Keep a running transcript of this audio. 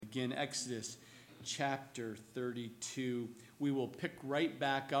begin Exodus chapter 32. We will pick right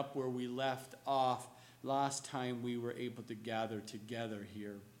back up where we left off last time we were able to gather together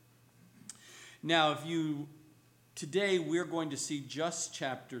here. Now, today we're going to see just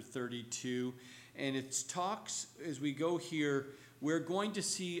chapter 32, and it talks, as we go here, we're going to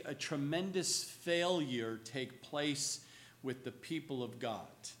see a tremendous failure take place with the people of God.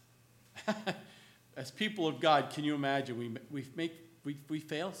 As people of God, can you imagine? We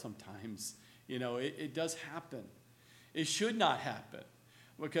fail sometimes. You know, it does happen. It should not happen,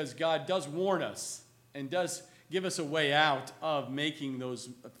 because God does warn us and does give us a way out of making those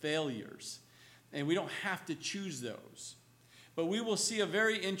failures. And we don't have to choose those. But we will see a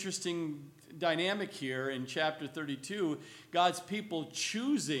very interesting dynamic here in chapter 32. God's people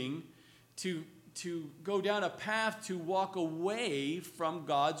choosing to go down a path to walk away from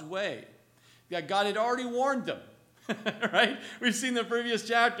God's way. God had already warned them, right? We've seen the previous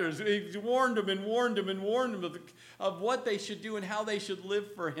chapters. He warned them and warned them and warned them of what they should do and how they should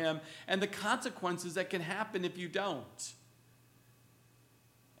live for him and the consequences that can happen if you don't.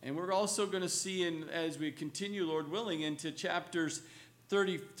 And we're also going to see, as we continue, Lord willing, into chapters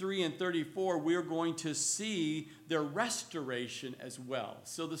 33 and 34, we're going to see their restoration as well.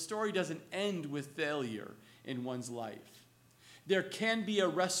 So the story doesn't end with failure in one's life. There can be a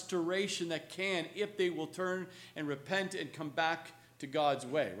restoration that can, if they will turn and repent and come back to God's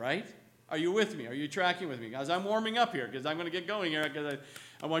way, right? Are you with me? Are you tracking with me? As I'm warming up here, because I'm going to get going here, because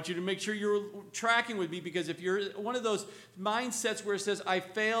I want you to make sure you're tracking with me, because if you're one of those mindsets where it says, I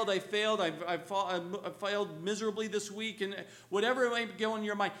failed, I failed miserably this week, and whatever might go in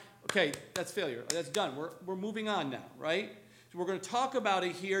your mind, okay, that's failure. That's done. We're moving on now, right? So we're going to talk about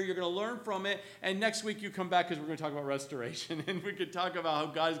it here. You're going to learn from it. And next week you come back, because we're going to talk about restoration. And we could talk about how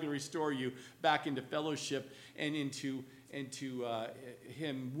God is going to restore you back into fellowship and into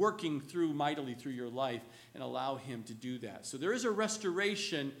him working mightily through your life, and allow him to do that. So there is a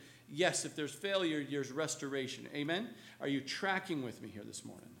restoration. Yes, if there's failure, there's restoration. Amen? Are you tracking with me here this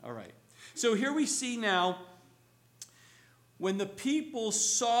morning? All right. So here we see now, when the people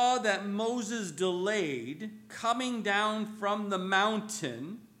saw that Moses delayed coming down from the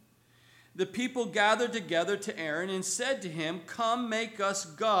mountain, the people gathered together to Aaron and said to him, "Come, make us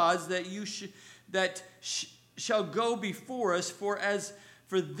gods that shall go before us.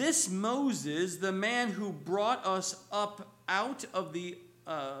 For this Moses, the man who brought us up out of the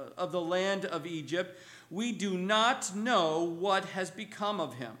land of Egypt, we do not know what has become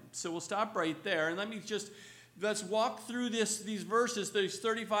of him." So we'll stop right there, and let's walk through these verses, these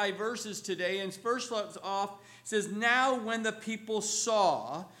 35 verses today. And first off, it says, now when the people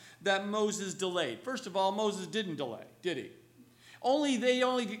saw that Moses delayed. First of all, Moses didn't delay, did he? They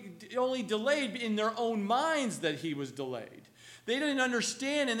only delayed in their own minds that he was delayed. They didn't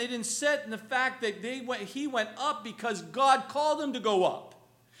understand, and they didn't set in the fact that he went up because God called him to go up.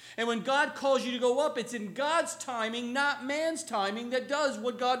 And when God calls you to go up, it's in God's timing, not man's timing, that does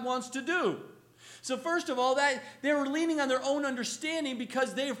what God wants to do. So first of all, that they were leaning on their own understanding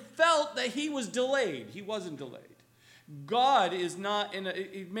because they felt that he was delayed. He wasn't delayed. God is not,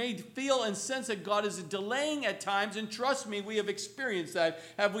 it may feel and sense that God is delaying at times, and trust me, we have experienced that,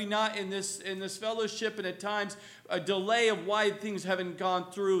 have we not, in this fellowship, and at times a delay of why things haven't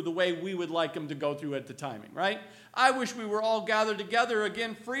gone through the way we would like them to go through at the timing, right? I wish we were all gathered together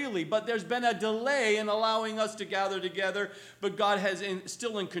again freely, but there's been a delay in allowing us to gather together, but God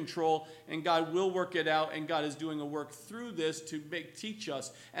still in control, and God will work it out, and God is doing a work through this to teach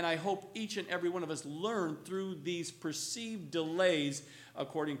us, and I hope each and every one of us learn through these perceived delays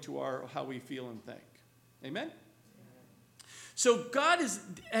according to how we feel and think. Amen? So God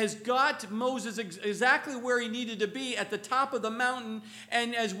has got Moses exactly where he needed to be, at the top of the mountain.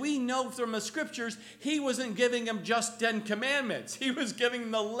 And as we know from the scriptures, he wasn't giving him just 10 commandments. He was giving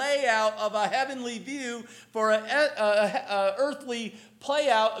the layout of a heavenly view for an earthly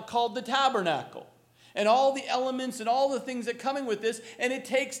playout called the tabernacle. And all the elements and all the things that coming with this. And it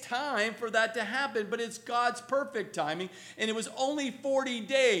takes time for that to happen, but it's God's perfect timing. And it was only 40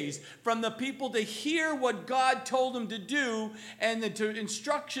 days from the people to hear what God told them to do, and the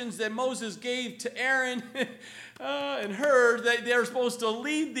instructions that Moses gave to Aaron and Hur, that they're supposed to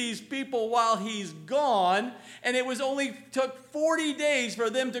lead these people while he's gone. And it was only took 40 days for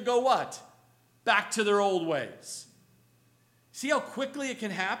them to go what? Back to their old ways. See how quickly it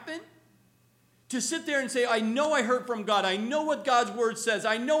can happen? To sit there and say, I know I heard from God. I know what God's word says.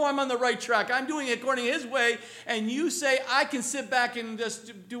 I know I'm on the right track. I'm doing it according to his way. And you say, I can sit back and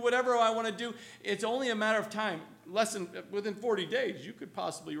just do whatever I want to do. It's only a matter of time. Within 40 days, you could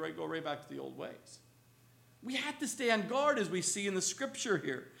possibly go right back to the old ways. We have to stay on guard, as we see in the scripture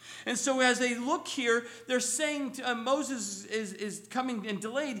here. And so as they look here, they're saying Moses is coming and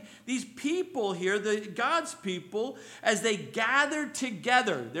delayed. These people here, God's people, as they gather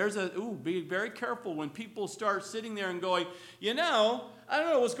together, be very careful when people start sitting there and going, I don't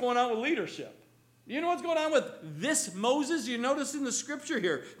know what's going on with leadership. You know what's going on with this Moses? You notice in the scripture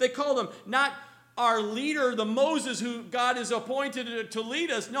here, they called him not our leader, the Moses who God has appointed to lead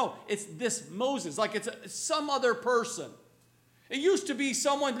us. No, it's this Moses, like it's some other person. It used to be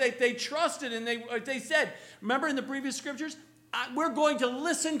someone that they trusted, and they said, remember in the previous scriptures, we're going to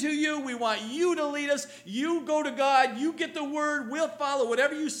listen to you. We want you to lead us. You go to God. You get the word. We'll follow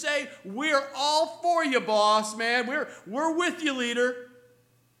whatever you say. We're all for you, boss, man. We're with you, leader.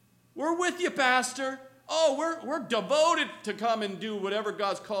 We're with you, pastor. Oh, we're devoted to come and do whatever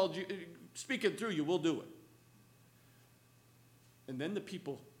God's called you. Speaking through you, we'll do it. And then the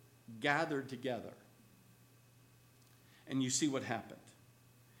people gathered together. And you see what happened.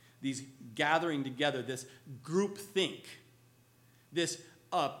 These gathering together, this group think, this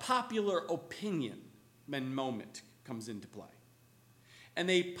popular opinion moment comes into play. And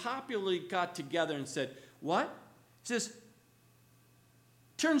they popularly got together and said, what? It says,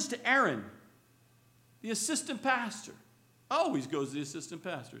 turns to Aaron, the assistant pastor. Always goes to the assistant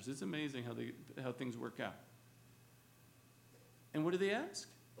pastors. It's amazing how things work out. And what do they ask?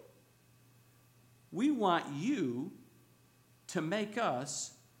 We want you to make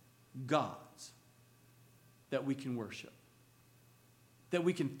us gods that we can worship, that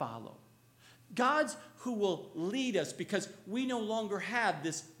we can follow. Gods who will lead us, because we no longer have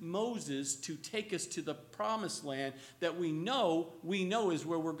this Moses to take us to the promised land that we know is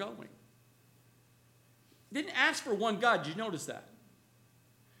where we're going. Didn't ask for one God. Did you notice that?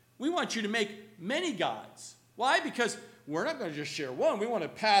 We want you to make many gods. Why? Because we're not going to just share one. We want to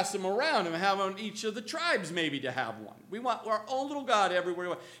pass them around and have on each of the tribes maybe to have one. We want our own little God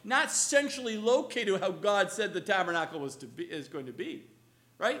everywhere. Not centrally located how God said the tabernacle is going to be.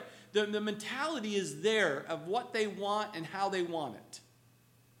 Right? The mentality is there of what they want and how they want it.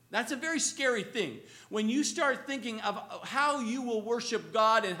 That's a very scary thing. When you start thinking of how you will worship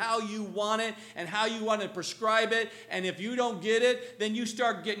God and how you want it and how you want to prescribe it, and if you don't get it, then you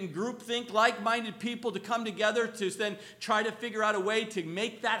start getting groupthink, like-minded people to come together to then try to figure out a way to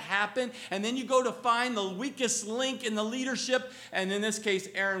make that happen. And then you go to find the weakest link in the leadership, and in this case,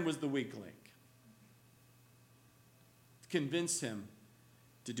 Aaron was the weak link. Convince him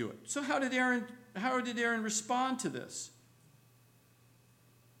to do it. So how did Aaron respond to this?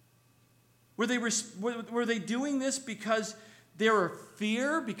 Were they doing this because they were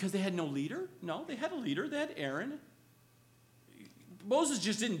fear, because they had no leader? No, they had a leader. They had Aaron. Moses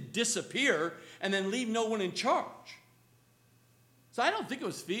just didn't disappear and then leave no one in charge. So I don't think it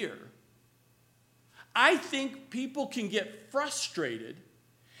was fear. I think people can get frustrated,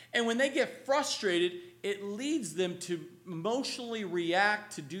 and when they get frustrated, it leads them to emotionally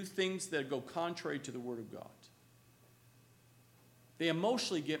react to do things that go contrary to the Word of God. They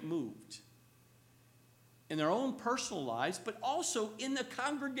emotionally get moved in their own personal lives, but also in the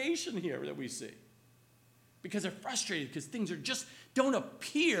congregation here that we see. Because they're frustrated because things don't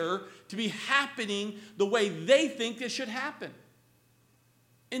appear to be happening the way they think it should happen.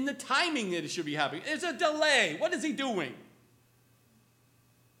 In the timing that it should be happening. There's a delay. What is he doing?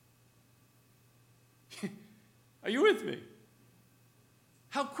 Are you with me?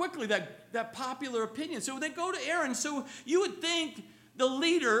 How quickly that popular opinion. So they go to Aaron. So you would think the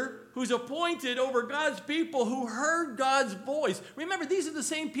leader who's appointed over God's people who heard God's voice. Remember, these are the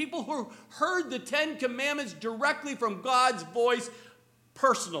same people who heard the 10 Commandments directly from God's voice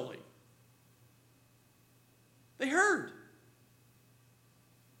personally. They heard.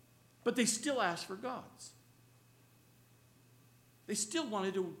 But they still asked for God's. They still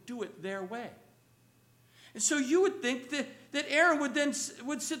wanted to do it their way. And so you would think that Aaron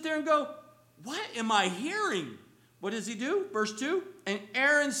would sit there and go, what am I hearing? What does he do? Verse 2, and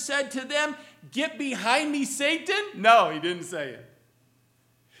Aaron said to them, get behind me, Satan. No, he didn't say it.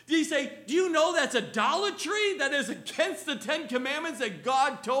 Did he say, do you know that's idolatry? That is against the 10 Commandments that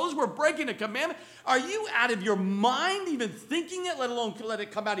God told us. We're breaking a commandment. Are you out of your mind even thinking it, let alone let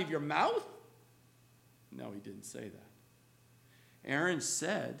it come out of your mouth? No, he didn't say that. Aaron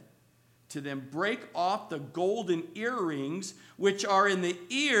said to them, break off the golden earrings which are in the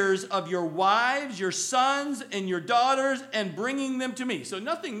ears of your wives, your sons, and your daughters, and bringing them to me. So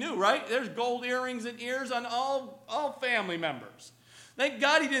nothing new, right? There's gold earrings and ears on all family members. Thank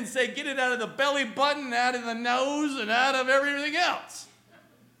God he didn't say get it out of the belly button, out of the nose, and out of everything else.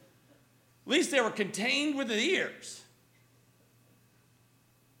 At least they were contained with the ears.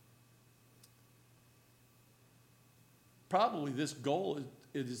 probably this gold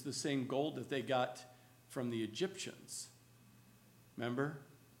is the same gold that they got from the Egyptians. Remember?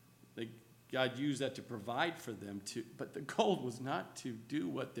 God used that to provide for them, but the gold was not to do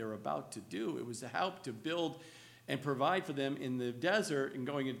what they're about to do. It was to help to build and provide for them in the desert and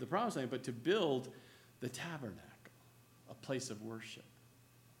going into the promised land, but to build the tabernacle, a place of worship.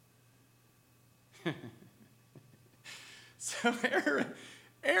 So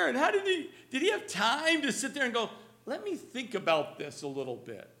Aaron, how did he have time to sit there and go, let me think about this a little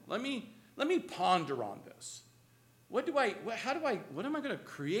bit. Let me ponder on this. What am I going to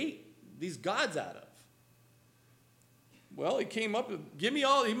create these gods out of? Well, he came up with,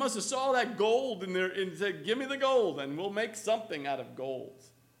 he must have saw that gold in there and said, give me the gold and we'll make something out of gold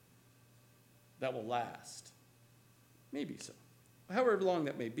that will last. Maybe so. However long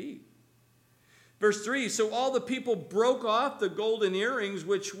that may be. Verse 3, so all the people broke off the golden earrings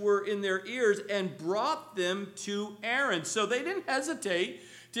which were in their ears and brought them to Aaron. So they didn't hesitate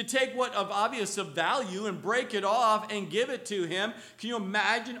to take what of obvious of value and break it off and give it to him. Can you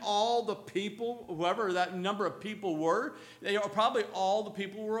imagine all the people, whoever that number of people were? Probably all the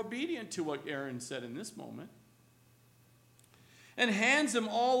people were obedient to what Aaron said in this moment. And hands them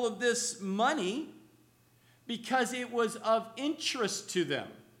all of this money because it was of interest to them.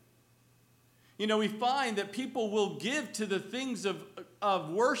 You know, we find that people will give to the things of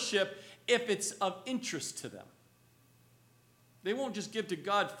worship if it's of interest to them. They won't just give to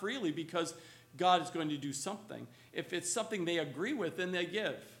God freely because God is going to do something. If it's something they agree with, then they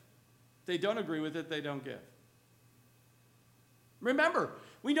give. If they don't agree with it, they don't give. Remember,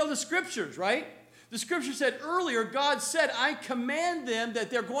 we know the scriptures, right? The scripture said earlier, God said, I command them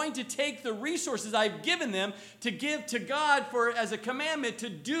that they're going to take the resources I've given them to give to God as a commandment to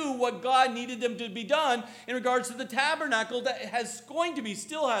do what God needed them to be done in regards to the tabernacle that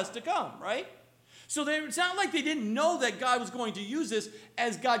still has to come, right? So it's not like they didn't know that God was going to use this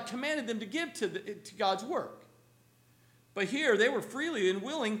as God commanded them to give to God's work. But here they were freely and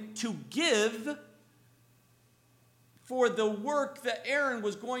willing to give for the work that Aaron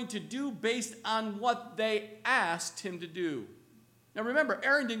was going to do based on what they asked him to do. Now remember,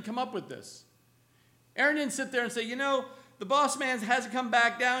 Aaron didn't come up with this. Aaron didn't sit there and say, the boss man hasn't come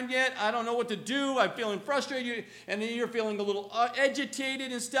back down yet. I don't know what to do. I'm feeling frustrated. And then you're feeling a little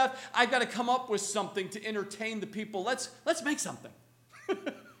agitated and stuff. I've got to come up with something to entertain the people. Let's make something.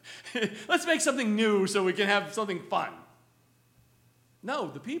 Let's make something new so we can have something fun.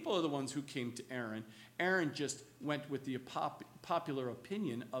 No, the people are the ones who came to Aaron. Aaron just went with the popular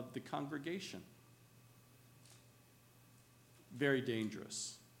opinion of the congregation. Very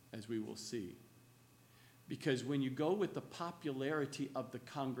dangerous, as we will see. Because when you go with the popularity of the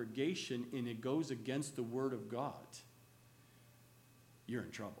congregation and it goes against the Word of God, you're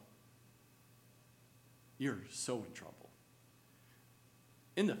in trouble. You're so in trouble.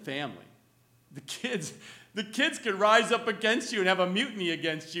 In the family, the kids can rise up against you and have a mutiny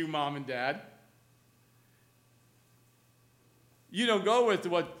against you, mom and dad. You don't go with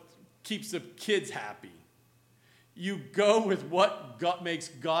what keeps the kids happy. You go with what makes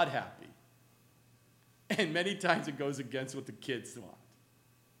God happy. And many times it goes against what the kids want.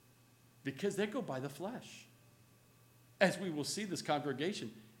 Because they go by the flesh. As we will see this congregation,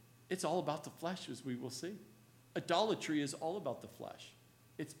 it's all about the flesh, as we will see. Idolatry is all about the flesh.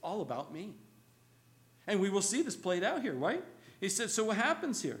 It's all about me. And we will see this played out here, right? He said, so what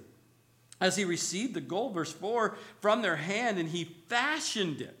happens here? As he received the gold, verse 4, from their hand, and he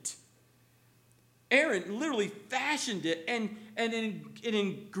fashioned it. Aaron literally fashioned it, and an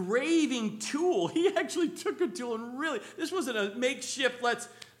engraving tool. He actually took a tool and this wasn't a makeshift,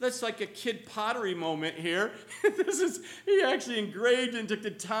 let's like a kid pottery moment here. He actually engraved and took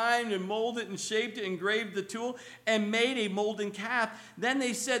the time to mold it and shaped it, engraved the tool, and made a molten calf. Then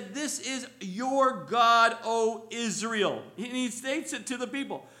they said, this is your God, O Israel. And he states it to the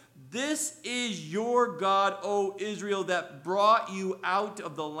people. This is your God, O Israel, that brought you out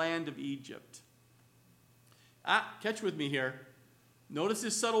of the land of Egypt. Catch with me here. Notice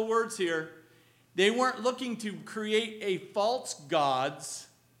his subtle words here. They weren't looking to create a false gods.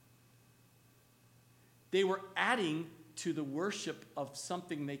 They were adding to the worship of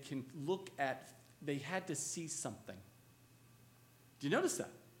something they can look at. They had to see something. Do you notice that?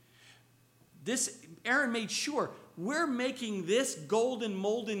 Aaron made sure, we're making this golden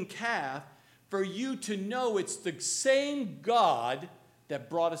molten calf for you to know it's the same God that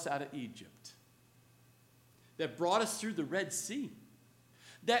brought us out of Egypt. That brought us through the Red Sea.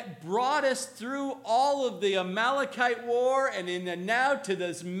 That brought us through all of the Amalekite war and now to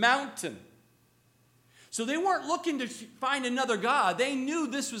this mountain. So they weren't looking to find another God. They knew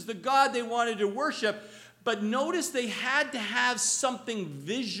this was the God they wanted to worship. But notice they had to have something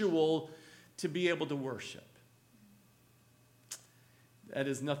visual to be able to worship. That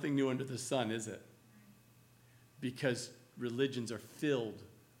is nothing new under the sun, is it? Because religions are filled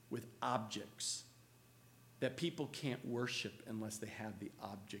with objects that people can't worship unless they have the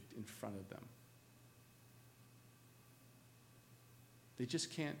object in front of them. They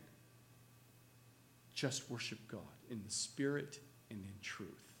just can't just worship God in the spirit and in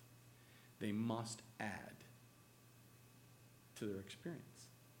truth. They must add to their experience.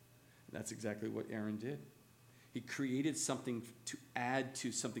 And that's exactly what Aaron did. He created something to add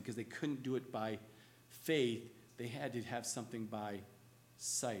to something because they couldn't do it by faith. They had to have something by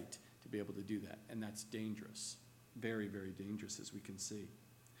sight to be able to do that. And that's dangerous. Very, very dangerous, as we can see.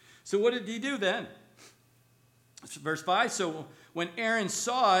 So what did he do then? Verse 5, so when Aaron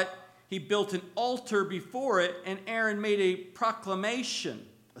saw it, he built an altar before it, and Aaron made a proclamation,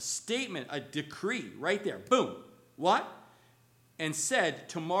 a statement, a decree, right there. Boom. What? And said,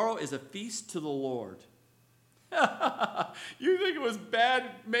 tomorrow is a feast to the Lord. You think it was bad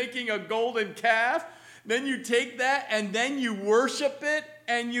making a golden calf? Then you take that and then you worship it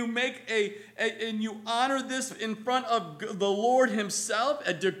and you make and you honor this in front of the Lord himself,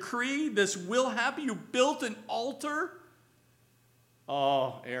 a decree, this will happen. You built an altar.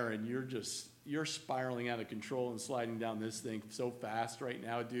 Oh, Aaron, you're spiraling out of control and sliding down this thing so fast right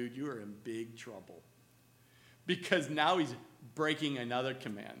now, dude. You are in big trouble. Because now he's breaking another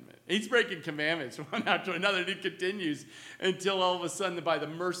commandment. He's breaking commandments one after another, and he continues until all of a sudden, by the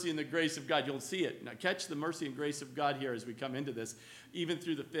mercy and the grace of God, you'll see it. Now, catch the mercy and grace of God here as we come into this. Even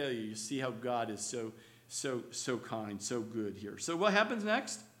through the failure, you see how God is so kind, so good here. So what happens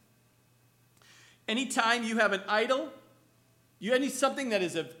next? Anytime you have an idol, you need something that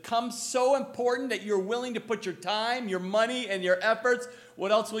has become so important that you're willing to put your time, your money, and your efforts,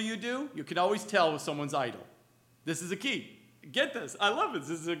 what else will you do? You can always tell with someone's idol. This is a key. Get this. I love this.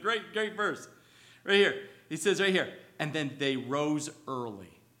 This is a great, great verse. Right here. He says right here, and then they rose early.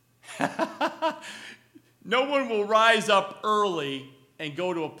 No one will rise up early and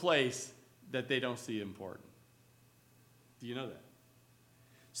go to a place that they don't see important. Do you know that?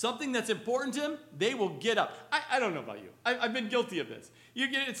 Something that's important to them, they will get up. I don't know about you. I've been guilty of this.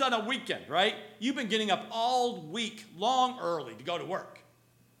 It's on a weekend, right? You've been getting up all week long early to go to work.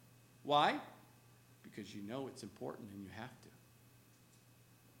 Why? Because you know it's important and you have to.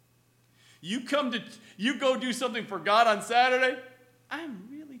 You go do something for God on Saturday. I'm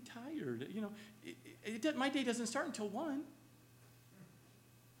really tired. You know, my day doesn't start until 1.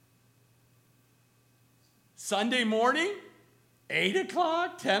 Sunday morning, 8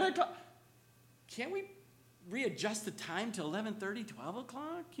 o'clock, 10 o'clock. Can't we readjust the time to 11:30, 12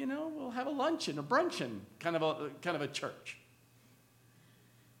 o'clock? You know, we'll have a luncheon, a brunchin, kind of a church.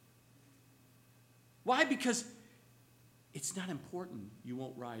 Why? Because it's not important. You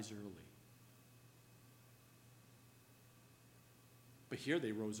won't rise early. But here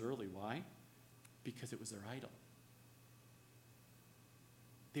they rose early. Why? Because it was their idol.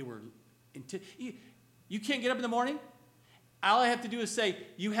 They were you can't get up in the morning. All I have to do is say,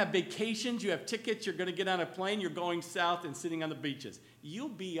 you have vacations, you have tickets, you're going to get on a plane, you're going south and sitting on the beaches. You'll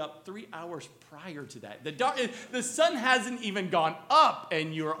be up 3 hours prior to that. The sun hasn't even gone up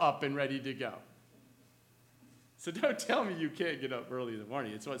and you're up and ready to go. So don't tell me you can't get up early in the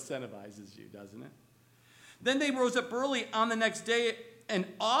morning. It's what incentivizes you, doesn't it? Then they rose up early on the next day and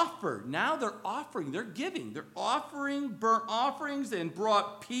offered. Now they're offering. They're giving. They're offering burnt offerings and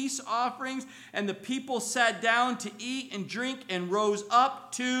brought peace offerings. And the people sat down to eat and drink and rose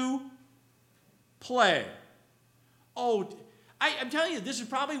up to play. Oh, I'm telling you, this is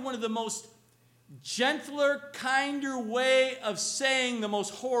probably one of the most gentler, kinder way of saying the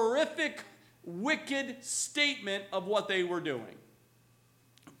most horrific, wicked statement of what they were doing.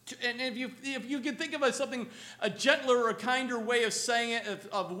 And if you can think of a gentler or a kinder way of saying it,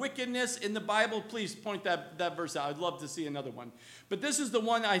 of wickedness in the Bible, please point that verse out. I'd love to see another one. But this is the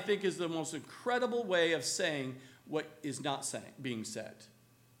one I think is the most incredible way of saying what is not being said.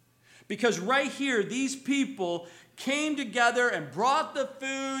 Because right here, these people came together and brought the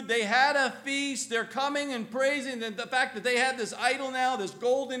food. They had a feast. They're coming and praising the fact that they have this idol now, this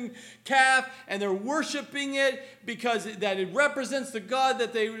golden calf, and they're worshiping it because that it represents the God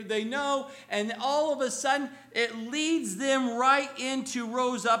that they know. And all of a sudden, it leads them right into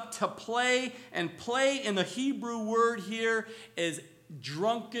rose up to play. And play in the Hebrew word here is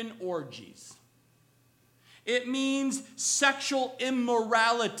drunken orgies. It means sexual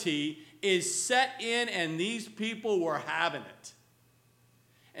immorality is set in, and these people were having it.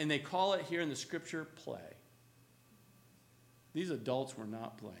 And they call it here in the scripture play. These adults were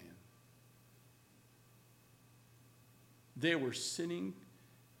not playing. They were sinning.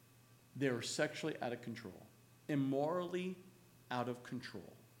 They were sexually out of control, immorally out of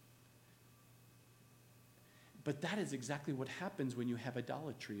control. But that is exactly what happens when you have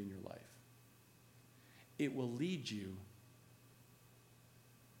idolatry in your life. It will lead you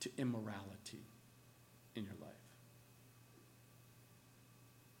to immorality in your life.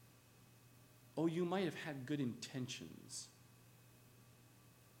 Oh, you might have had good intentions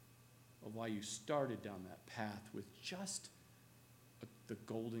of why you started down that path with just the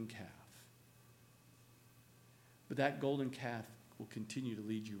golden calf. But that golden calf will continue to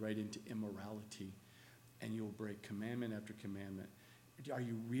lead you right into immorality, and you'll break commandment after commandment. Are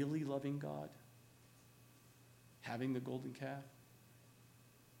you really loving God? Having the golden calf?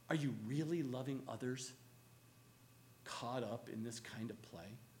 Are you really loving others? Caught up in this kind of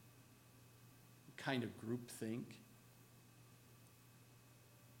play? Kind of groupthink?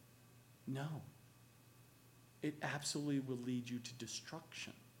 No. It absolutely will lead you to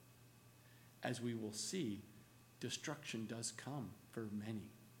destruction. As we will see, destruction does come for many.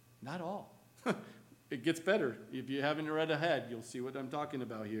 Not all. It gets better. If you haven't read ahead, you'll see what I'm talking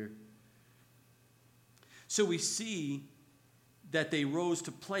about here. So we see that they rose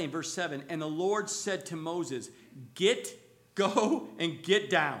to play in verse 7. And the Lord said to Moses, go and get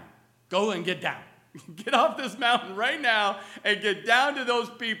down. Go and get down. Get off this mountain right now and get down to those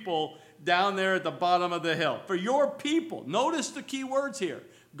people down there at the bottom of the hill. For your people, notice the key words here.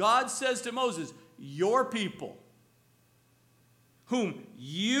 God says to Moses, your people, whom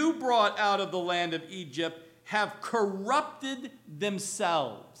you brought out of the land of Egypt, have corrupted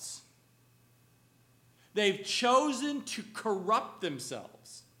themselves. They've chosen to corrupt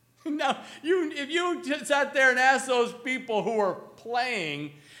themselves. Now, if you sat there and asked those people who are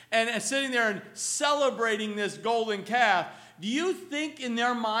playing and sitting there and celebrating this golden calf, do you think in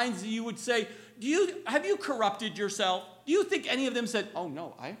their minds that you would say, have you corrupted yourself? Do you think any of them said, oh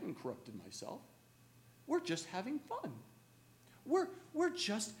no, I haven't corrupted myself. We're just having fun. We're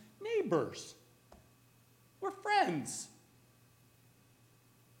just neighbors. We're friends.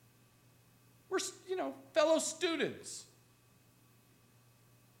 We're, fellow students.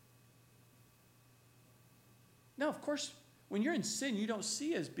 Now, of course, when you're in sin, you don't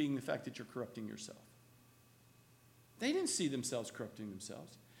see as being the fact that you're corrupting yourself. They didn't see themselves corrupting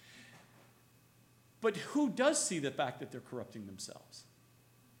themselves. But who does see the fact that they're corrupting themselves?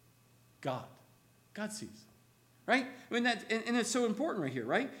 God. God sees. Right? I mean, and it's so important right here,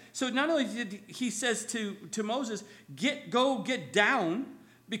 right? So not only did he says to Moses, go get down,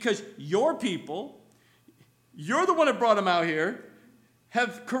 because your people, you're the one that brought them out here,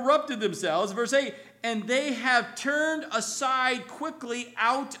 have corrupted themselves. Verse 8, and they have turned aside quickly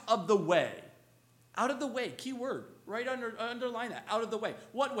out of the way. Out of the way, key word. Right underline that. Out of the way.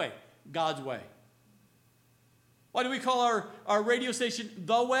 What way? God's way. Why do we call our radio station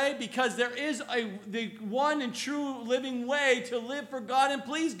The Way? Because there is the one and true living way to live for God and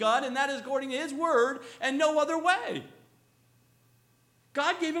please God, and that is according to His Word and no other way.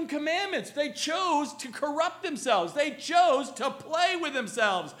 God gave them commandments. They chose to corrupt themselves. They chose to play with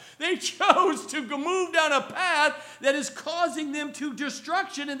themselves. They chose to move down a path that is causing them to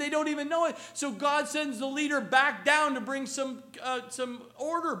destruction, and they don't even know it. So God sends the leader back down to bring some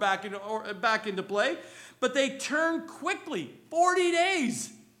order back into play. But they turn quickly. 40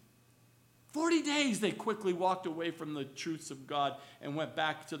 days. 40 days they quickly walked away from the truths of God and went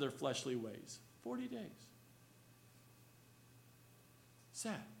back to their fleshly ways. 40 days.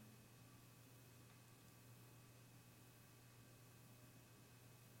 Sad.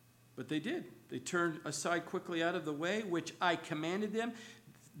 But they did. They turned aside quickly out of the way, which I commanded them.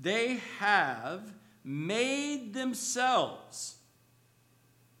 They have made themselves.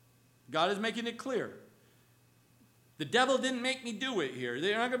 God is making it clear. The devil didn't make me do it here.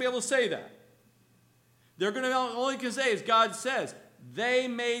 They're not going to be able to say that. They're going to only can say, as God says, they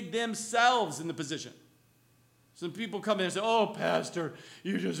made themselves in the position. Some people come in and say, oh, Pastor,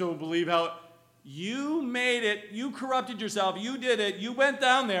 you just don't believe how you made it. You corrupted yourself. You did it. You went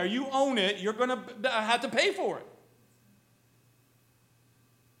down there. You own it. You're going to have to pay for it.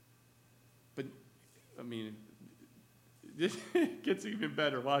 But, I mean, it gets even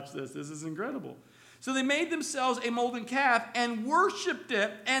better. Watch this. This is incredible. So they made themselves a molten calf and worshipped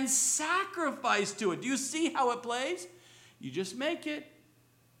it and sacrificed to it. Do you see how it plays? You just make it.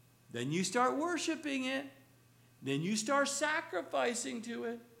 Then you start worshiping it. Then you start sacrificing to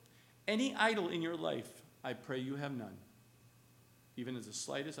it. Any idol in your life, I pray you have none. Even as the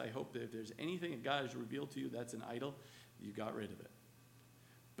slightest, I hope that if there's anything that God has revealed to you that's an idol, you got rid of it.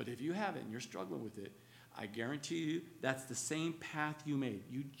 But if you haven't and you're struggling with it, I guarantee you that's the same path you made.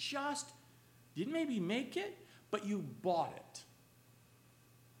 You just didn't maybe make it, but you bought it.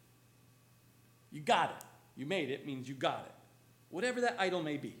 You got it. You made it means you got it. Whatever that idol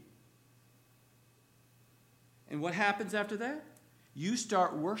may be. And what happens after that? You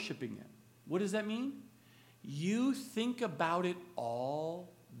start worshiping it. What does that mean? You think about it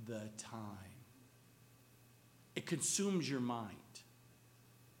all the time. It consumes your mind.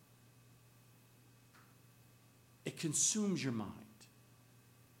 It consumes your mind.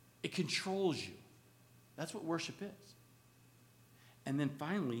 It controls you. That's what worship is. And then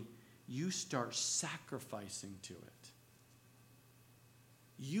finally, you start sacrificing to it.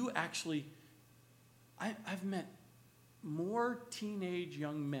 You actually, I've met more teenage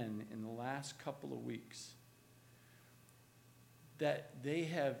young men in the last couple of weeks that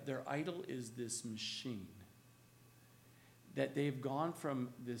their idol is this machine. That they've gone from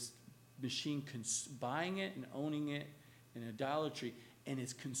this machine buying it and owning it in idolatry, and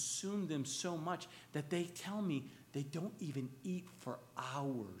it's consumed them so much that they tell me they don't even eat for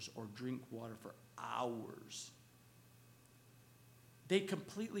hours or drink water for hours. They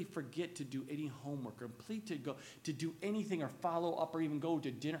completely forget to do any homework, or to do anything or follow up or even go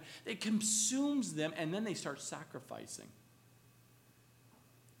to dinner. It consumes them, and then they start sacrificing.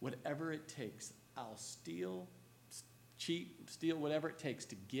 Whatever it takes, I'll steal, cheat, steal, whatever it takes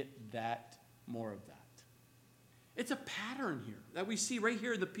to get that, more of that. It's a pattern here that we see right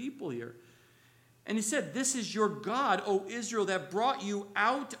here in the people here. And he said, this is your God, O Israel, that brought you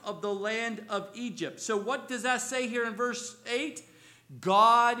out of the land of Egypt. So what does that say here in verse 8?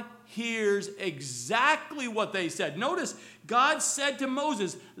 God hears exactly what they said. Notice, God said to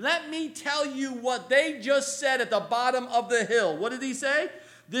Moses, let me tell you what they just said at the bottom of the hill. What did he say?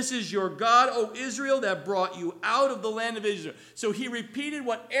 This is your God, O Israel, that brought you out of the land of Israel. So he repeated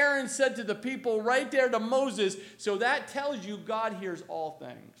what Aaron said to the people right there to Moses. So that tells you God hears all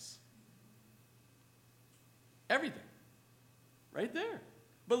things. Everything. Right there.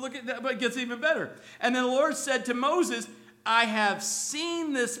 But look at that, but it gets even better. And then the Lord said to Moses, I have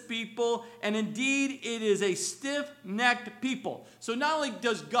seen this people, and indeed it is a stiff-necked people. So not only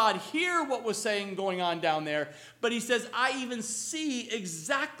does God hear what was going on down there, but he says, I even see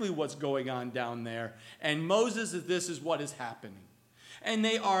exactly what's going on down there. And Moses, this is what is happening. And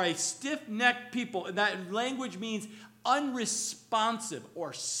they are a stiff-necked people. And that language means unresponsive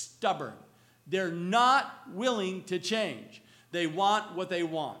or stubborn. They're not willing to change. They want what they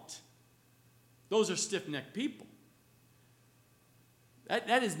want. Those are stiff-necked people.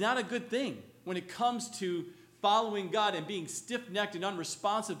 That is not a good thing when it comes to following God and being stiff-necked and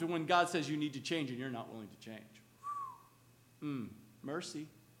unresponsive to when God says you need to change and you're not willing to change. Mercy.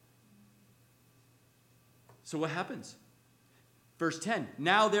 So what happens? Verse 10,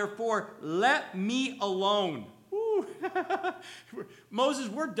 now therefore let me alone. Moses,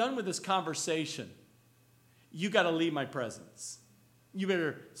 we're done with this conversation. You got to leave my presence. You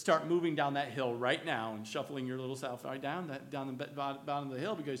better start moving down that hill right now and shuffling your little self right down the bottom of the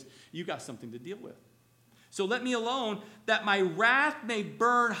hill, because you got something to deal with. So let me alone, that my wrath may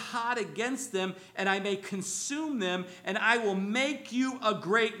burn hot against them, and I may consume them, and I will make you a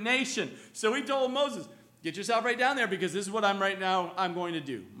great nation. So he told Moses, get yourself right down there, because this is what I'm going to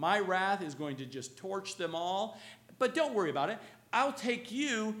do. My wrath is going to just torch them all. But don't worry about it. I'll take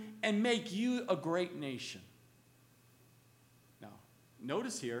you and make you a great nation.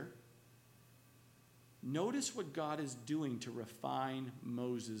 Notice here, notice what God is doing to refine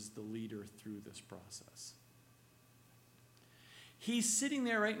Moses, the leader, through this process. He's sitting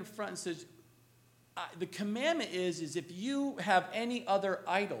there right in front and says, the commandment is if you have any other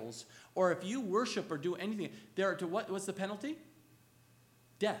idols, or if you worship or do anything, what's the penalty?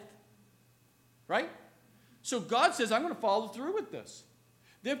 Death. Right? So God says, I'm going to follow through with this.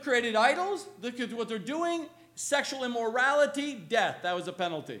 They've created idols. Look at what they're doing. Sexual immorality, death. That was a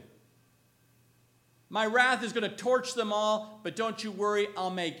penalty. My wrath is going to torch them all, but don't you worry, I'll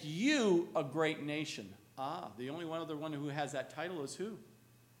make you a great nation. The only other one who has that title is who?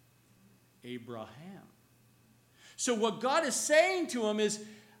 Abraham. So what God is saying to him is,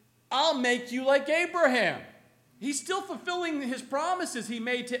 I'll make you like Abraham. He's still fulfilling his promises he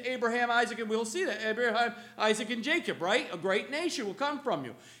made to Abraham, Isaac, and we'll see that. Abraham, Isaac, and Jacob, right? A great nation will come from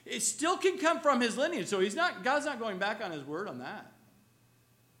you. It still can come from his lineage. So God's not going back on his word on that.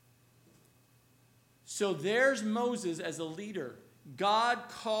 So there's Moses as a leader. God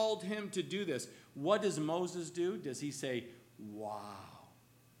called him to do this. What does Moses do? Does he say, wow,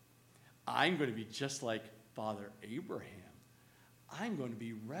 I'm going to be just like Father Abraham. I'm going to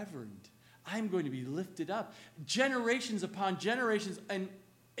be reverend. I'm going to be lifted up. Generations upon generations, and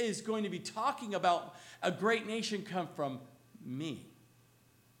is going to be talking about a great nation come from me.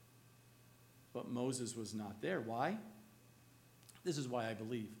 But Moses was not there. Why? This is why I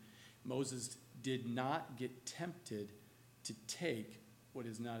believe Moses did not get tempted to take what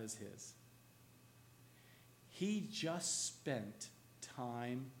is not as his. He just spent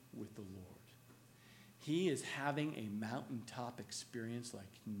time with the Lord. He is having a mountaintop experience like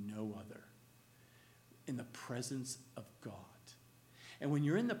no other, in the presence of God. And when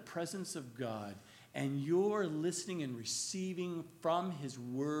you're in the presence of God and you're listening and receiving from his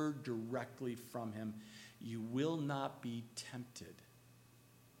word directly from him, you will not be tempted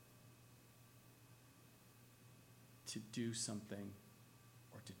to do something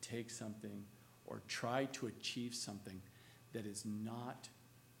or to take something or try to achieve something that is not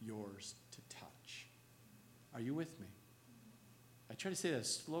yours to touch. Are you with me? I try to say that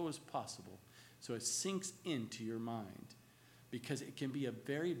as slow as possible so it sinks into your mind, because it can be a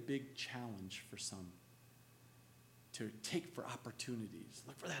very big challenge for some to take for opportunities.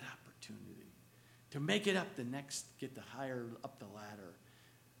 Look for that opportunity. To make it up get the higher up the ladder.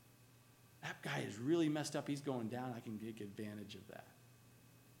 That guy is really messed up. He's going down. I can take advantage of that.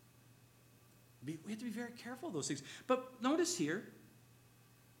 We have to be very careful of those things. But notice here,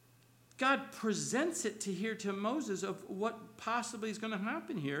 God presents it to Moses of what possibly is going to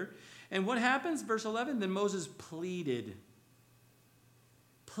happen here. And what happens? Verse 11, then Moses pleaded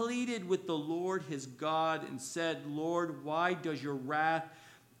with the Lord his God and said, Lord, why does your wrath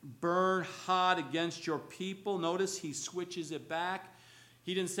burn hot against your people? Notice he switches it back.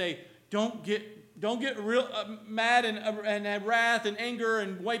 He didn't say, don't get real mad and have wrath and anger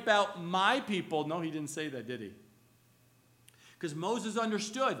and wipe out my people. No, he didn't say that, did he? Because Moses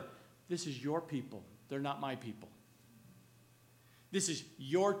understood, this is your people. They're not my people. This is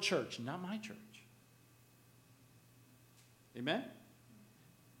your church, not my church. Amen?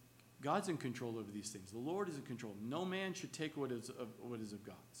 God's in control over these things. The Lord is in control. No man should take what is of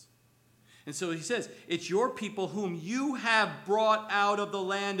God's. And so he says, it's your people whom you have brought out of the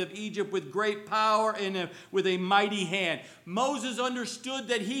land of Egypt with great power and with a mighty hand. Moses understood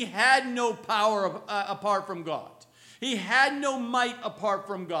that he had no power apart from God. He had no might apart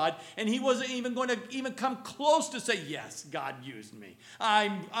from God, and he wasn't even going to even come close to say, yes, God used me.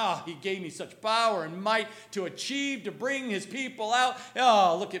 He gave me such power and might to bring his people out.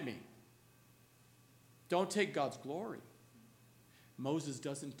 Oh, look at me. Don't take God's glory. Moses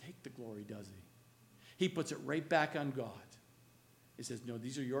doesn't take the glory, does he? He puts it right back on God. He says, no,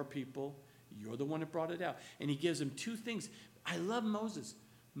 these are your people. You're the one that brought it out. And he gives him two things. I love Moses.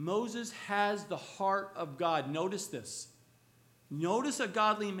 Moses has the heart of God. Notice this. Notice a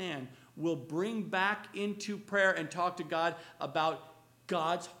godly man will bring back into prayer and talk to God about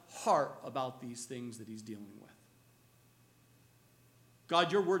God's heart about these things that he's dealing with.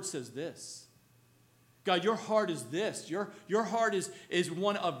 God, your word says this. God, your heart is this. Your heart is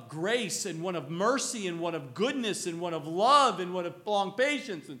one of grace and one of mercy and one of goodness and one of love and one of long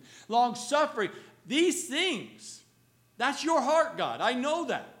patience and long suffering. These things. That's your heart, God. I know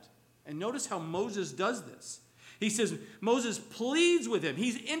that. And notice how Moses does this. He says, Moses pleads with him.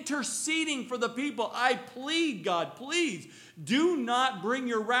 He's interceding for the people. I plead, God, please, do not bring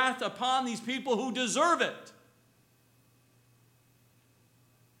your wrath upon these people who deserve it.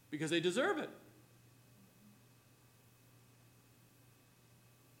 Because they deserve it.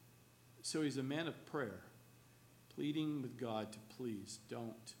 So he's a man of prayer, pleading with God to please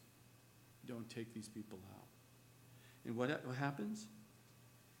don't take these people out. And what happens?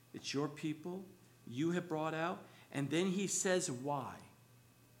 It's your people you have brought out. And then he says why.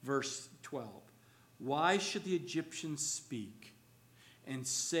 Verse 12. Why should the Egyptians speak and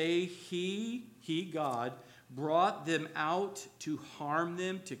say he, God, brought them out to harm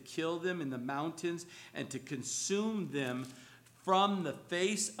them, to kill them in the mountains, and to consume them from the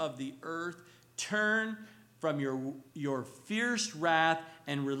face of the earth? Turn from your fierce wrath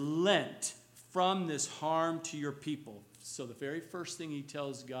and relent from this harm to your people. So the very first thing he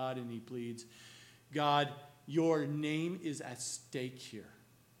tells God and he pleads, God, your name is at stake here.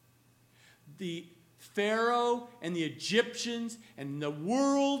 The Pharaoh and the Egyptians and the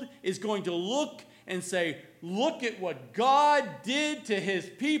world is going to look and say, look at what God did to his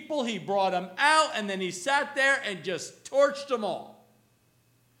people. He brought them out and then he sat there and just torched them all.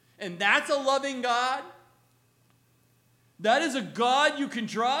 And that's a loving God? That is a God you can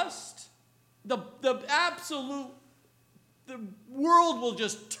trust? The world will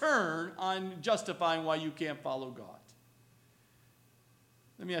just turn on justifying why you can't follow God.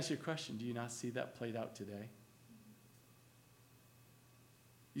 Let me ask you a question. Do you not see that played out today?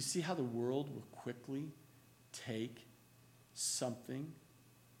 You see how the world will quickly take something?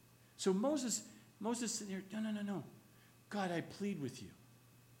 So Moses sitting here, no. God, I plead with you.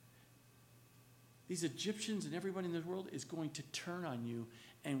 these Egyptians and everybody in the world is going to turn on you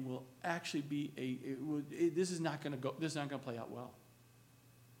and will actually be this is not going to play out well.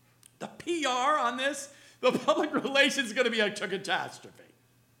 The PR on this, the public relations is going to be a catastrophe.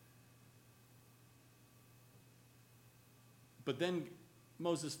 But then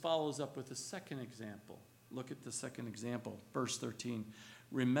Moses follows up with a second example. Look at the second example, verse 13.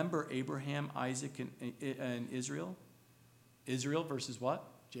 Remember Abraham, Isaac, and Israel? Israel versus what?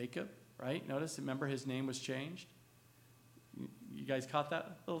 Jacob, right? Notice, remember his name was changed? You guys caught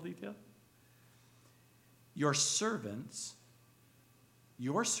that little detail? Your servants,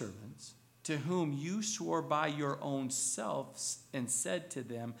 to whom you swore by your own self and said to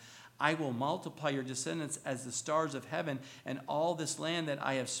them, I will multiply your descendants as the stars of heaven, and all this land that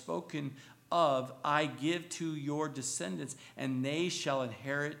I have spoken of I give to your descendants, and they shall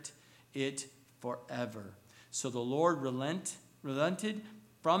inherit it forever. So the Lord relented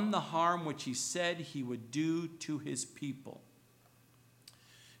from the harm which he said he would do to his people.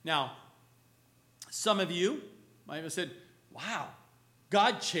 Now, some of you might have said, wow,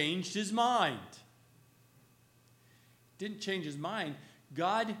 God changed his mind. Didn't change his mind.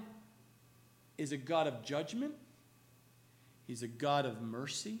 God is a God of judgment. He's a God of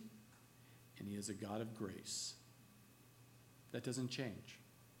mercy. And he is a God of grace. That doesn't change.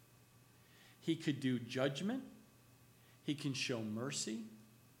 He could do judgment. He can show mercy.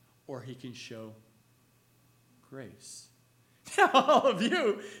 Or he can show grace. All of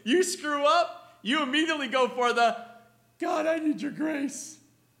you screw up, you immediately go for the, God, I need your grace.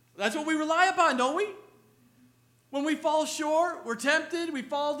 That's what we rely upon, don't we? When we fall short, we're tempted, we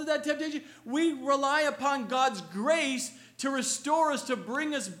fall to that temptation, we rely upon God's grace to restore us, to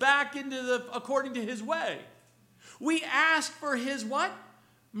bring us back into according to his way. We ask for his what?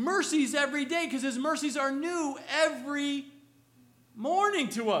 Mercies every day, because his mercies are new every morning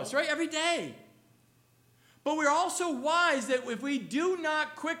to us, right? Every day. But we're also wise that if we do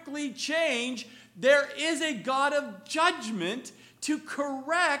not quickly change, there is a God of judgment to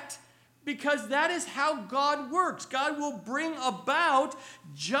correct, because that is how God works. God will bring about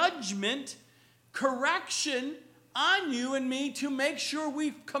judgment, correction on you and me to make sure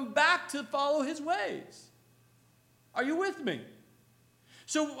we come back to follow his ways. Are you with me?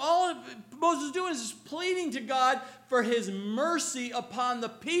 So all Moses is doing is pleading to God for his mercy upon the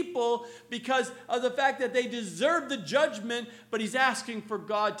people because of the fact that they deserve the judgment, but he's asking for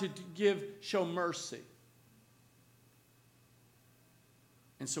God to show mercy.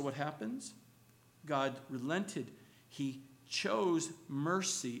 And so what happens? God relented. He chose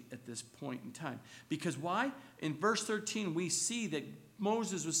mercy at this point in time. Because why? In verse 13, we see that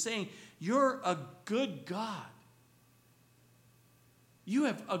Moses was saying, you're a good God. You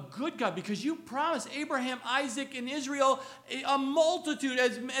have a good God because you promised Abraham, Isaac, and Israel a multitude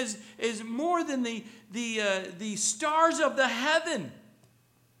as more than the stars of the heaven.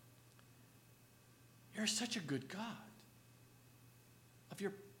 You're such a good God of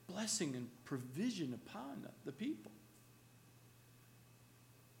your blessing and provision upon the people.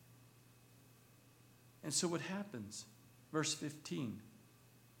 And so what happens? Verse 15.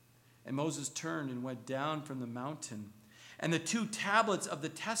 And Moses turned and went down from the mountain. And the 2 tablets of the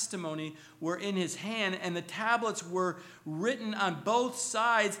testimony were in his hand, and the tablets were written on both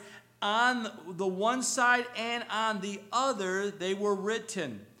sides. On the one side and on the other they were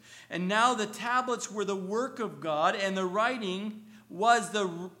written. And now the tablets were the work of God, and the writing was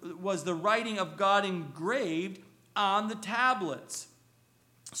the writing of God engraved on the tablets.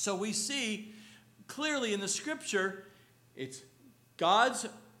 So we see clearly in the scripture, it's God's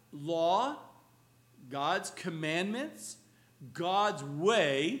law, God's commandments, God's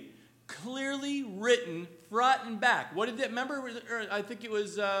way, clearly written front and back. What did that, remember? I think it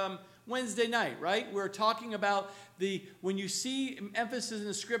was Wednesday night, right? We were talking about when you see emphasis in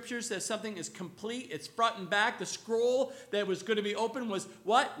the scriptures that something is complete, it's front and back. The scroll that was going to be open was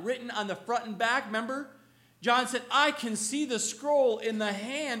what? Written on the front and back, remember? John said, I can see the scroll in the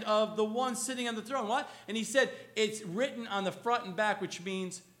hand of the one sitting on the throne. What? And he said, it's written on the front and back, which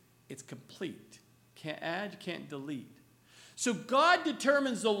means it's complete. Can't add, can't delete. So God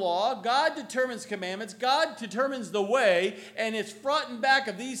determines the law, God determines commandments, God determines the way, and it's front and back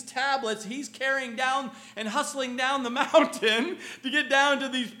of these tablets. He's carrying down and hustling down the mountain to get down to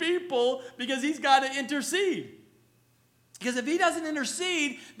these people because he's got to intercede. Because if he doesn't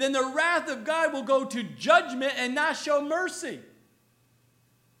intercede, then the wrath of God will go to judgment and not show mercy.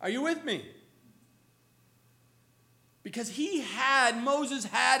 Are you with me? Because Moses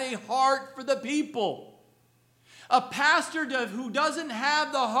had a heart for the people. A pastor who doesn't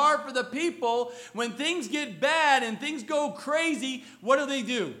have the heart for the people, when things get bad and things go crazy, what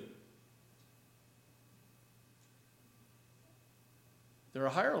do? They're a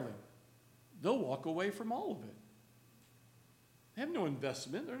hireling. They'll walk away from all of it. They have no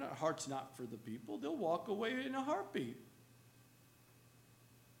investment. Their heart's not for the people. They'll walk away in a heartbeat.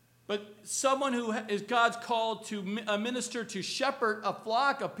 But someone who is God's called to minister, to shepherd a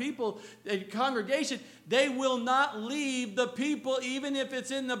flock of people, a congregation, they will not leave the people even if it's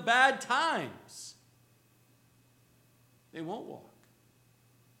in the bad times. They won't walk.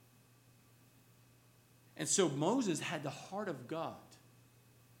 And so Moses had the heart of God.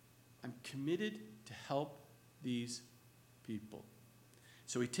 I'm committed to help these people.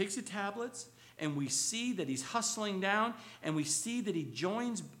 So he takes the tablets, and we see that he's hustling down, and we see that he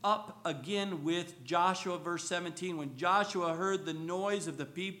joins up again with Joshua, verse 17. When Joshua heard the noise of the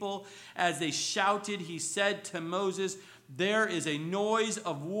people as they shouted, he said to Moses, "There is a noise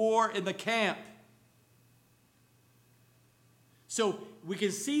of war in the camp." So we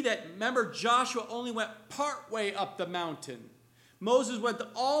can see that, remember, Joshua only went part way up the mountain. Moses went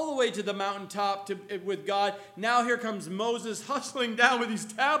all the way to the mountaintop with God. Now here comes Moses hustling down with these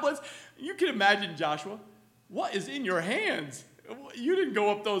tablets. You can imagine, Joshua, what is in your hands? You didn't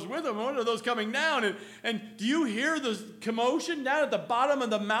go up those with him. What are those coming down? And do you hear the commotion down at the bottom of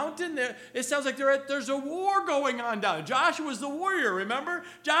the mountain? It sounds like there's a war going on down. Joshua's the warrior, remember?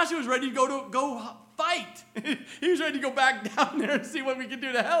 Joshua's ready to go fight. He was ready to go back down there and see what we can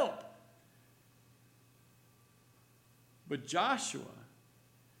do to help. But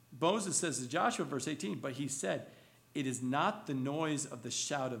Moses says to Joshua, verse 18, but he said, "It is not the noise of the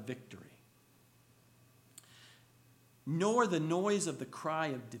shout of victory, nor the noise of the cry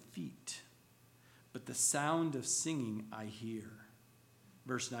of defeat, but the sound of singing I hear."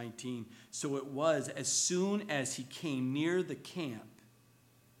 Verse 19, so it was as soon as he came near the camp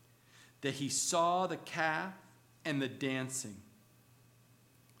that he saw the calf and the dancing.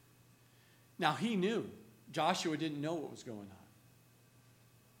 Now he knew. Joshua didn't know what was going on.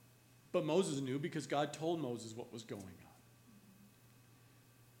 But Moses knew because God told Moses what was going on.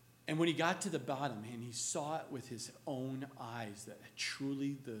 And when he got to the bottom, and he saw it with his own eyes, that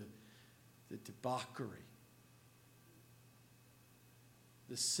truly the debauchery,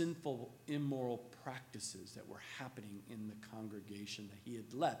 the sinful, immoral practices that were happening in the congregation that he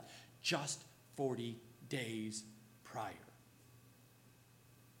had left just 40 days prior.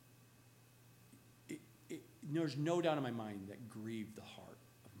 There's no doubt in my mind that grieved the heart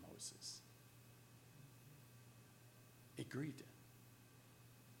of Moses. It grieved it.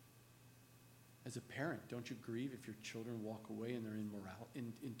 As a parent, don't you grieve if your children walk away and they're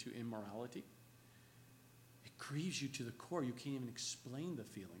into immorality? It grieves you to the core. You can't even explain the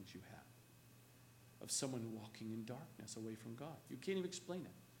feelings you have of someone walking in darkness away from God. You can't even explain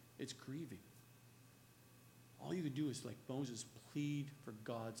it. It's grieving. All you can do is, like Moses, plead for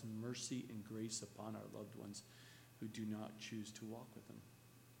God's mercy and grace upon our loved ones who do not choose to walk with him.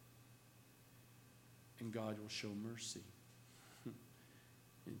 And God will show mercy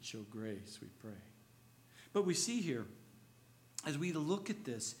and show grace, we pray. But we see here, as we look at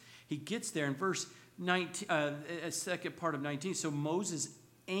this, he gets there in verse 19, second part of 19. So Moses'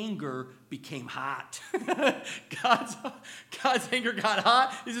 anger became hot. God's anger got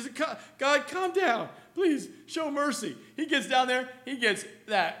hot. He says, God, calm down. Please show mercy. He gets down there. He gets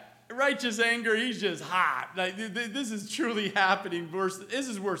that righteous anger. He's just hot. Like, this is truly happening. This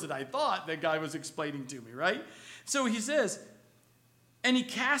is worse than I thought that God was explaining to me, right? So he says, and he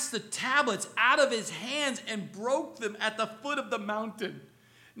cast the tablets out of his hands and broke them at the foot of the mountain.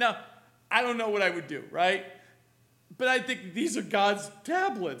 Now, I don't know what I would do, right? But I think these are God's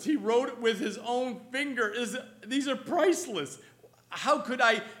tablets. He wrote it with his own finger. These are priceless. How could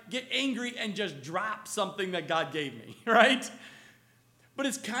I get angry and just drop something that God gave me, right? But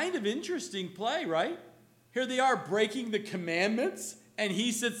it's kind of interesting play, right? Here they are breaking the commandments, and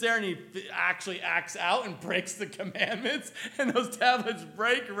he sits there and he actually acts out and breaks the commandments, and those tablets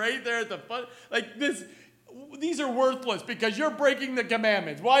break right there at the foot. Like this, these are worthless because you're breaking the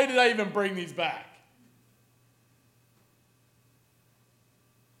commandments. Why did I even bring these back?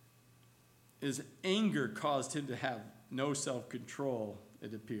 His anger caused him to have no self-control,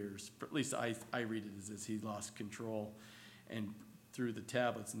 it appears. At least I read it as he lost control and threw the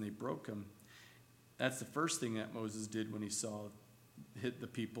tablets and they broke them. That's the first thing that Moses did when he saw the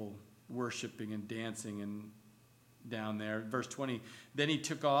people worshiping and dancing and down there. Verse 20, then he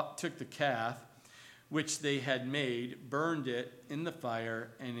took the calf, which they had made, burned it in the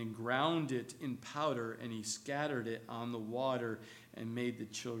fire, and ground it in powder, and he scattered it on the water and made the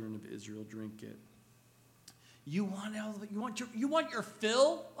children of Israel drink it. You want your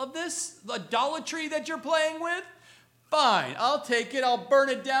fill of this idolatry that you're playing with? Fine, I'll take it. I'll burn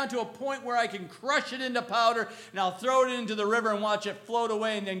it down to a point where I can crush it into powder, and I'll throw it into the river and watch it float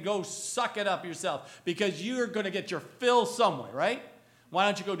away, and then go suck it up yourself, because you're going to get your fill some way, right? Why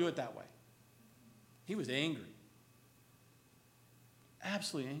don't you go do it that way? He was angry.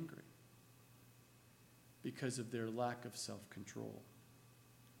 Absolutely angry. Because of their lack of self-control.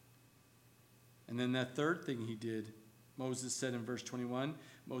 And then that third thing he did, Moses said in verse 21,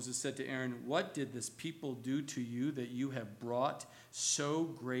 Moses said to Aaron, "What did this people do to you that you have brought so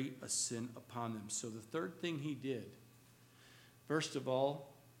great a sin upon them?" So the third thing he did, first of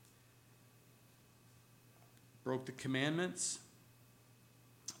all, broke the commandments,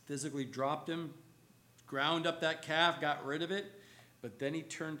 physically dropped him, ground up that calf, got rid of it, but then he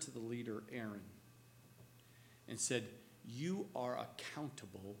turned to the leader, Aaron, and said, "You are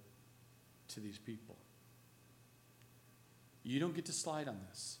accountable to these people. You don't get to slide on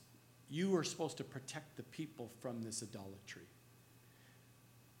this. You are supposed to protect the people from this idolatry."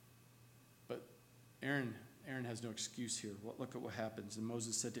 But Aaron has no excuse here. Look at what happens. And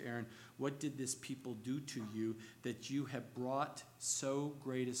Moses said to Aaron, "What did this people do to you that you have brought so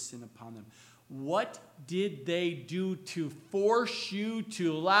great a sin upon them?" What did they do to force you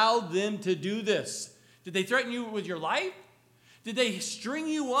to allow them to do this? Did they threaten you with your life? Did they string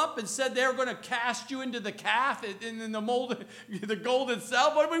you up and said they were going to cast you into the calf in the mold, the gold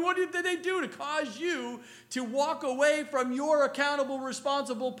itself? What did they do to cause you to walk away from your accountable,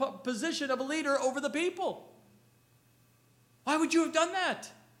 responsible position of a leader over the people? Why would you have done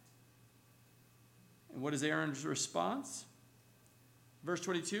that? And what is Aaron's response? Verse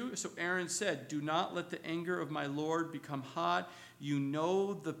 22, so Aaron said, "Do not let the anger of my Lord become hot. You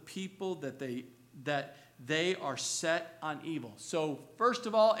know the people that they are set on evil." So first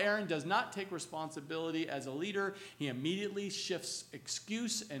of all, Aaron does not take responsibility as a leader. He immediately shifts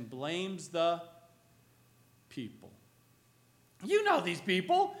excuse and blames the people. You know these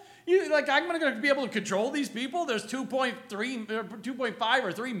people. I'm going to be able to control these people. There's 2.5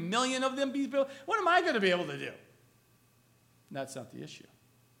 or 3 million of them people. What am I going to be able to do? That's not the issue.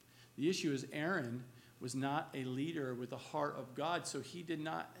 The issue is Aaron was not a leader with the heart of God, so he did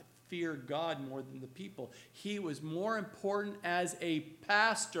not fear God more than the people. He was more important as a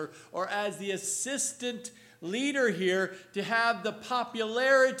pastor or as the assistant leader here to have the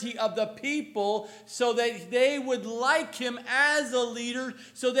popularity of the people so that they would like him as a leader,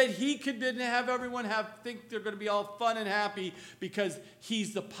 so that he could then have everyone think they're going to be all fun and happy because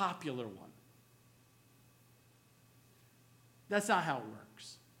he's the popular one. That's not how it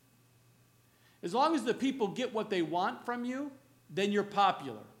works. As long as the people get what they want from you, then you're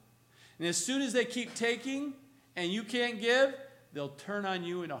popular. And as soon as they keep taking and you can't give, they'll turn on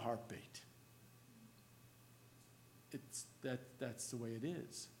you in a heartbeat. That's the way it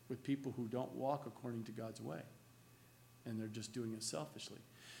is with people who don't walk according to God's way. And they're just doing it selfishly.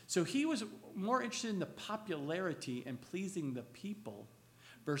 So he was more interested in the popularity and pleasing the people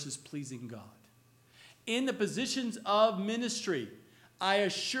versus pleasing God. In the positions of ministry, I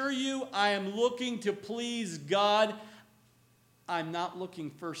assure you, I am looking to please God. I'm not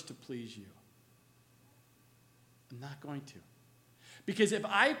looking first to please you. I'm not going to. Because if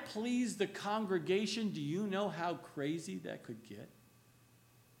I please the congregation, do you know how crazy that could get?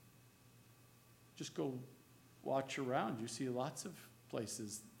 Just go watch around. You see lots of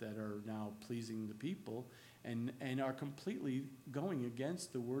places that are now pleasing the people and are completely going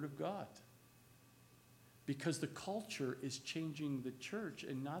against the Word of God. Because the culture is changing the church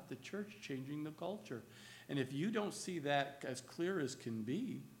and not the church changing the culture. And if you don't see that as clear as can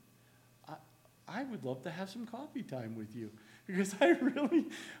be, I would love to have some coffee time with you, because I really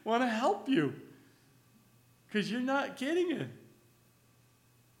want to help you, because you're not getting it.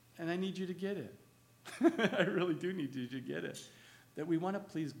 And I need you to get it. I really do need you to get it. That we want to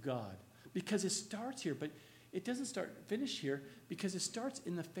please God, because it starts here, but it doesn't finish here, because it starts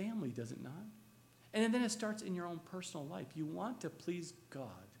in the family, does it not? And then it starts in your own personal life. You want to please God,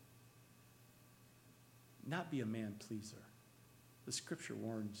 not be a man pleaser. The scripture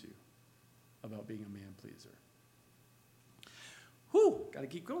warns you about being a man pleaser. Whew, got to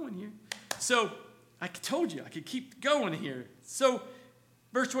keep going here. So I told you I could keep going here. So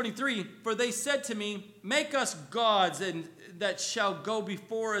verse 23, for they said to me, make us gods and that shall go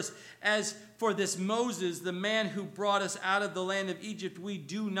before us. As for this Moses, the man who brought us out of the land of Egypt, we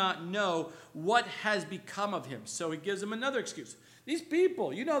do not know what has become of him. So he gives them another excuse. These people,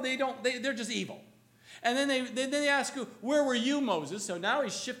 they're just evil. And then they ask, where were you, Moses? So now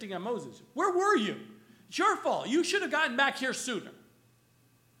he's shifting on Moses. Where were you? It's your fault. You should have gotten back here sooner.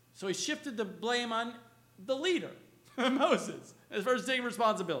 So he shifted the blame on the leader, Moses, as far as taking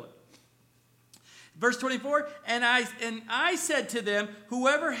responsibility. Verse 24, and I said to them,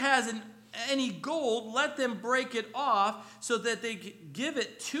 whoever has any gold, let them break it off so that they give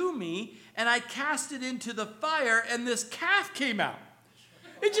it to me. And I cast it into the fire, and this calf came out.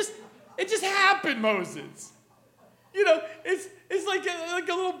 It just happened, Moses. You know, it's like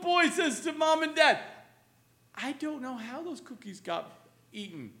a little boy says to mom and dad, I don't know how those cookies got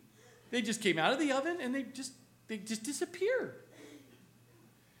eaten. They just came out of the oven and they just disappeared.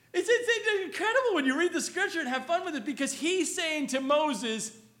 It's incredible when you read the scripture and have fun with it, because he's saying to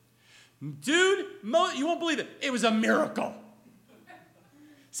Moses, dude, you won't believe it. It was a miracle.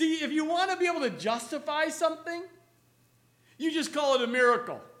 See, if you want to be able to justify something, you just call it a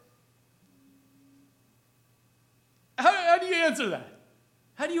miracle. How do you answer that?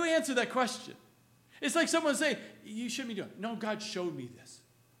 How do you answer that question? It's like someone saying, you shouldn't be doing it. No, God showed me this.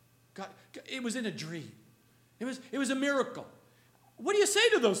 God, it was in a dream. It was a miracle. What do you say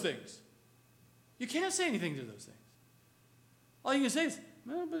to those things? You can't say anything to those things. All you can say is,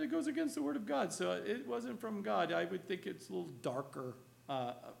 well, but it goes against the word of God, so it wasn't from God. I would think it's a little darker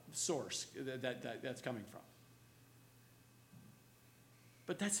source that's coming from.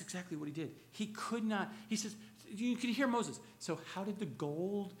 But that's exactly what he did. He could not, he says, you can hear Moses. So how did the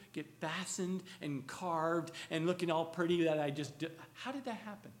gold get fastened and carved and looking all pretty that I just did? How did that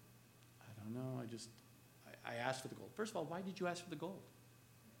happen? I don't know. I asked for the gold. First of all, why did you ask for the gold?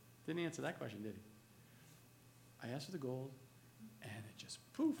 Didn't answer that question, did he? I asked for the gold, and it just,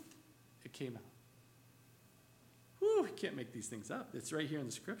 poof, it came out. Whew, you can't make these things up. It's right here in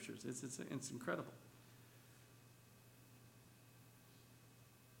the scriptures. It's incredible.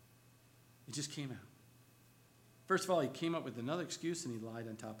 It just came out. First of all, he came up with another excuse, and he lied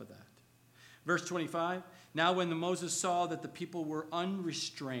on top of that. Verse 25, now when Moses saw that the people were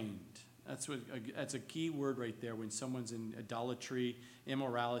unrestrained, that's a key word right there. When someone's in idolatry,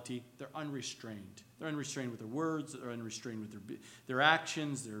 immorality, they're unrestrained. They're unrestrained with their words. They're unrestrained with their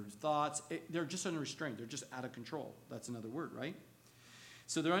actions, their thoughts. They're just unrestrained. They're just out of control. That's another word, right?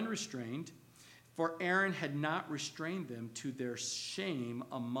 So they're unrestrained. For Aaron had not restrained them to their shame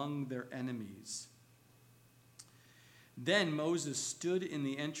among their enemies. Then Moses stood in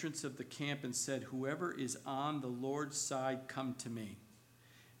the entrance of the camp and said, whoever is on the Lord's side, come to me.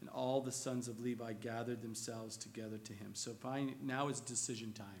 And all the sons of Levi gathered themselves together to him. So now it's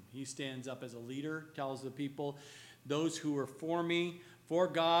decision time. He stands up as a leader, tells the people, those who are for me, for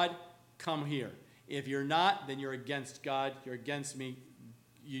God, come here. If you're not, then you're against God. You're against me.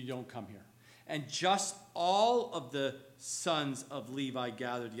 You don't come here. And just all of the sons of Levi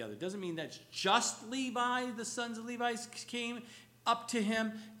gathered together. It doesn't mean that just Levi, the sons of Levi, came up to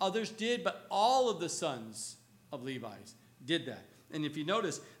him. Others did, but all of the sons of Levi did that. And if you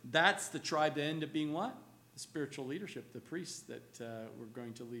notice, that's the tribe that ended up being what? The spiritual leadership, the priests that were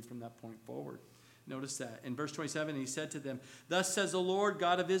going to lead from that point forward. Notice that. In verse 27, he said to them, thus says the Lord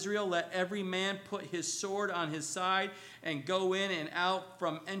God of Israel, let every man put his sword on his side and go in and out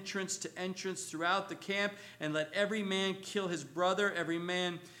from entrance to entrance throughout the camp, and let every man kill his brother, every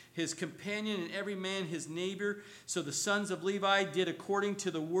man his companion, and every man his neighbor. So the sons of Levi did according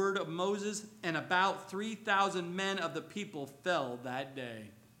to the word of Moses, and about 3,000 men of the people fell that day.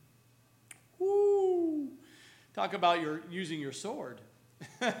 Woo! Talk about using your sword.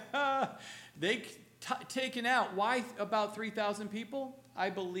 They taken out. Why about 3,000 people? I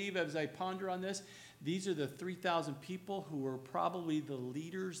believe, as I ponder on this, these are the 3,000 people who were probably the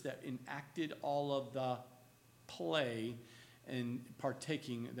leaders that enacted all of the play and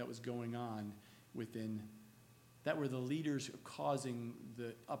partaking that was going on within, that were the leaders causing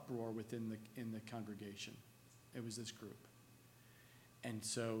the uproar within the congregation. It was this group. And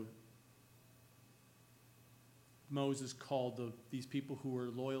so Moses called these people who were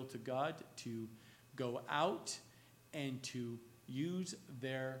loyal to God to go out and to use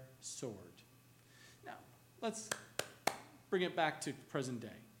their sword. Now, let's bring it back to present day.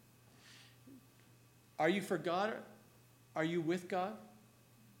 Are you for God? Are you with God?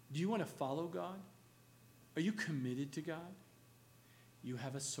 Do you want to follow God? Are you committed to God? You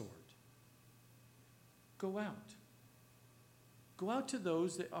have a sword. Go out. Go out to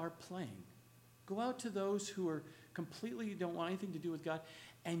those that are playing. Go out to those who are completely don't want anything to do with God,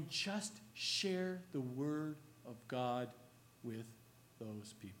 and just share the word of God with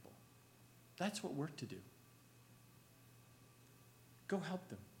those people. That's what we're to do. Go help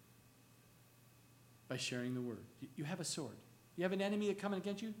them by sharing the word. You have a sword. You have an enemy that's coming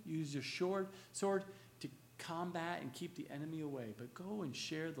against you. You use your sword to combat and keep the enemy away. But go and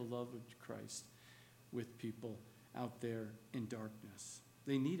share the love of Christ with people out there in darkness.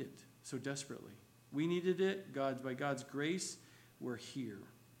 They need it so desperately. We needed it. By God's grace, we're here.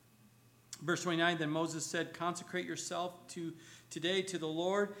 Verse 29, then Moses said, consecrate yourself today to the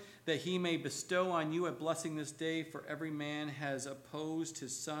Lord, that he may bestow on you a blessing this day, for every man has opposed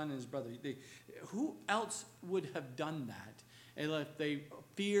his son and his brother. Who else would have done that? And if they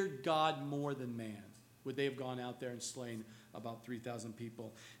feared God more than man, would they have gone out there and slain about 3,000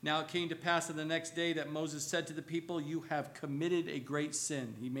 people? Now it came to pass on the next day that Moses said to the people, you have committed a great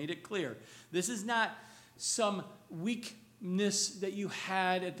sin. He made it clear. This is not some weakness that you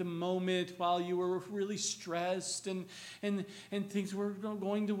had at the moment while you were really stressed and things were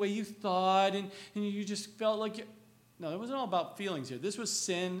going the way you thought and you just felt like you... No, it wasn't all about feelings here. This was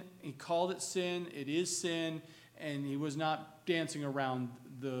sin. He called it sin. It is sin. And he was not dancing around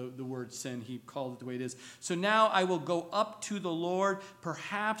the word sin. He called it the way it is. So now I will go up to the Lord.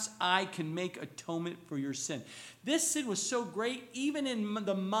 Perhaps I can make atonement for your sin. This sin was so great, even in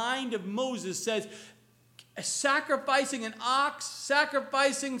the mind of Moses says, sacrificing an ox,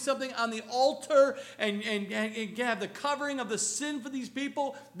 sacrificing something on the altar, and have the covering of the sin for these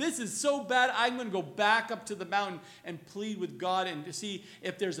people. This is so bad, I'm going to go back up to the mountain and plead with God and to see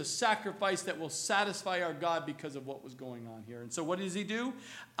if there's a sacrifice that will satisfy our God because of what was going on here. And so what does he do?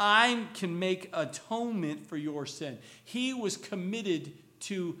 I can make atonement for your sin. He was committed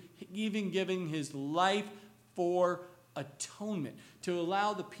to even giving his life for atonement, to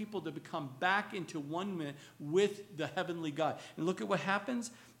allow the people to become back into one with the heavenly God. And look at what happens.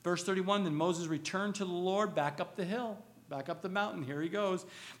 Verse 31, then Moses returned to the Lord back up the hill, back up the mountain. Here he goes.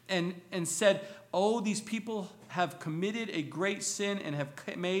 And said, oh, these people have committed a great sin and have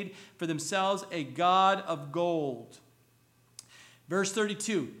made for themselves a god of gold. Verse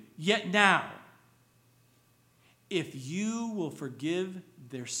 32, yet now, if you will forgive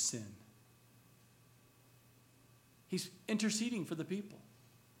their sin. He's interceding for the people.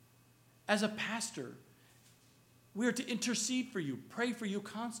 As a pastor, we are to intercede for you, pray for you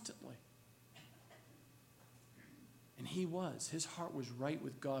constantly. And his heart was right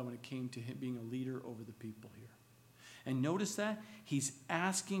with God when it came to him being a leader over the people here. And notice that he's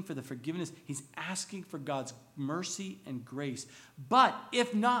asking for the forgiveness. He's asking for God's mercy and grace. But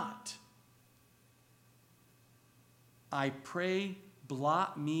if not, I pray,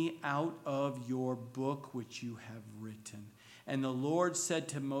 blot me out of your book which you have written. And the Lord said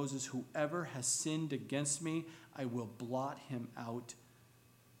to Moses, whoever has sinned against me, I will blot him out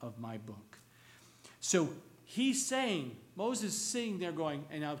of my book. So he's saying, Moses is sitting there going,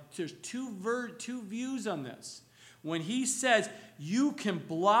 and now there's two views on this. When he says, you can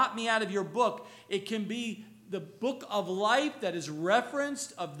blot me out of your book, it can be the book of life that is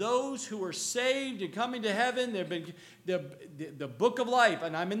referenced of those who are saved and coming to heaven. They've been the book of life,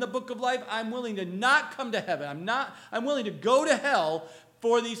 and I'm in the book of life. I'm willing to not come to heaven. I'm willing to go to hell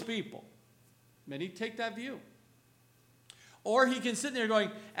for these people. Many take that view. Or he can sit there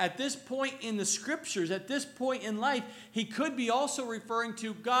going, at this point in the scriptures, at this point in life, he could be also referring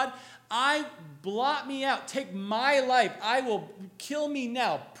to, God, blot me out. Take my life. I will kill me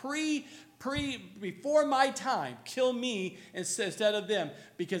now. Before my time, kill me instead of them,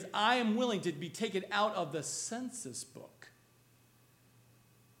 because I am willing to be taken out of the census book.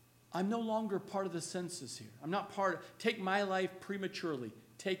 I'm no longer part of the census here. I'm not take my life prematurely.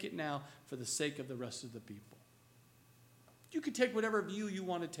 Take it now for the sake of the rest of the people. You can take whatever view you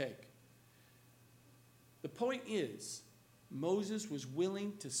want to take. The point is, Moses was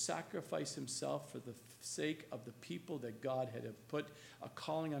willing to sacrifice himself for the sake of the people that God had put a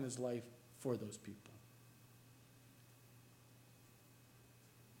calling on his life for those people.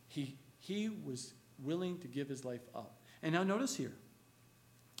 He was willing to give his life up. And now notice here,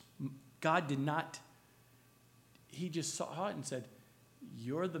 God did not, he just saw it and said,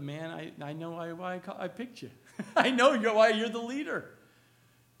 you're the man, I know why I picked you. I know why you're the leader.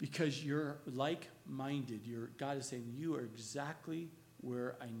 Because you're like-minded. God is saying, you are exactly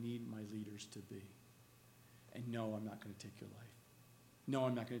where I need my leaders to be. And no, I'm not going to take your life. No,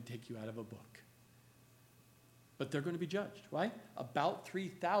 I'm not going to take you out of a book. But they're going to be judged, right? About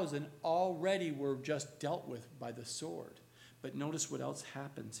 3,000 already were just dealt with by the sword. But notice what else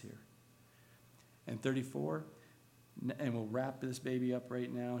happens here. And 34, and we'll wrap this baby up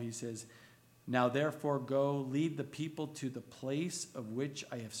right now. He says, now therefore go, lead the people to the place of which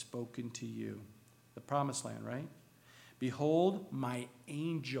I have spoken to you. The promised land, right? Behold, my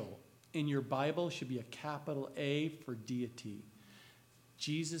angel. In your Bible should be a capital A for deity.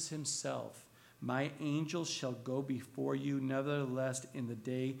 Jesus himself. My angel shall go before you. Nevertheless, in the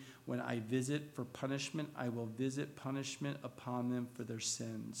day when I visit for punishment, I will visit punishment upon them for their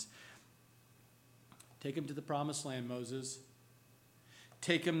sins. Take them to the promised land, Moses.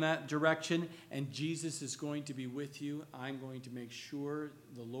 take him that direction, and Jesus is going to be with you. I'm going to make sure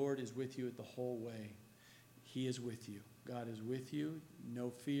the Lord is with you the whole way. He is with you. God is with you. No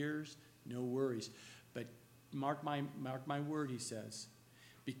fears, no worries. But mark my word, he says,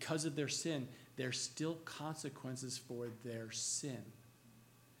 because of their sin, there's still consequences for their sin.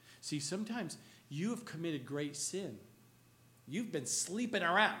 See, sometimes you have committed great sin. You've been sleeping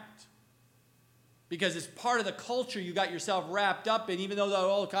around. Because it's part of the culture you got yourself wrapped up in, even though there are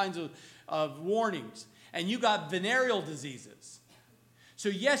all kinds of warnings. And you got venereal diseases. So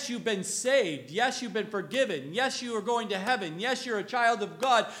yes, you've been saved. Yes, you've been forgiven. Yes, you are going to heaven. Yes, you're a child of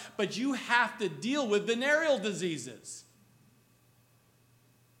God. But you have to deal with venereal diseases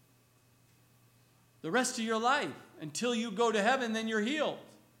the rest of your life. Until you go to heaven, then you're healed.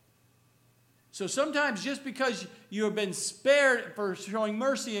 So sometimes just because you have been spared for showing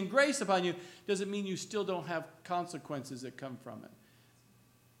mercy and grace upon you doesn't mean you still don't have consequences that come from it.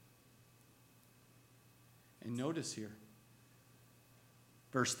 And notice here,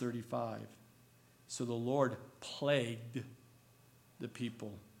 verse 35. So the Lord plagued the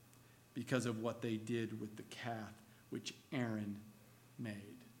people because of what they did with the calf which Aaron made.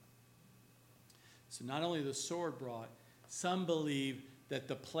 So not only the sword brought, some believe that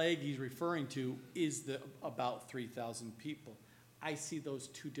the plague he's referring to is about 3,000 people. I see those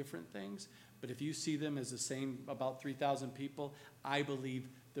two different things, but if you see them as the same, about 3,000 people, I believe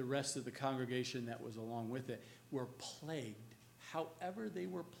the rest of the congregation that was along with it were plagued. However they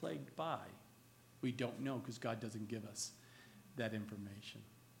were plagued by, we don't know because God doesn't give us that information.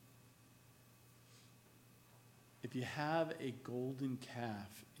 If you have a golden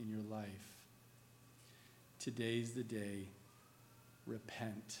calf in your life, today's the day.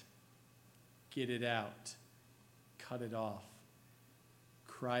 Repent. Get it out. Cut it off.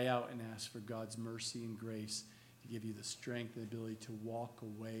 Cry out and ask for God's mercy and grace to give you the strength and ability to walk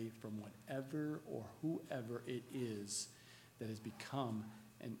away from whatever or whoever it is that has become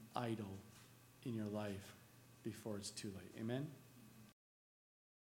an idol in your life before it's too late. Amen?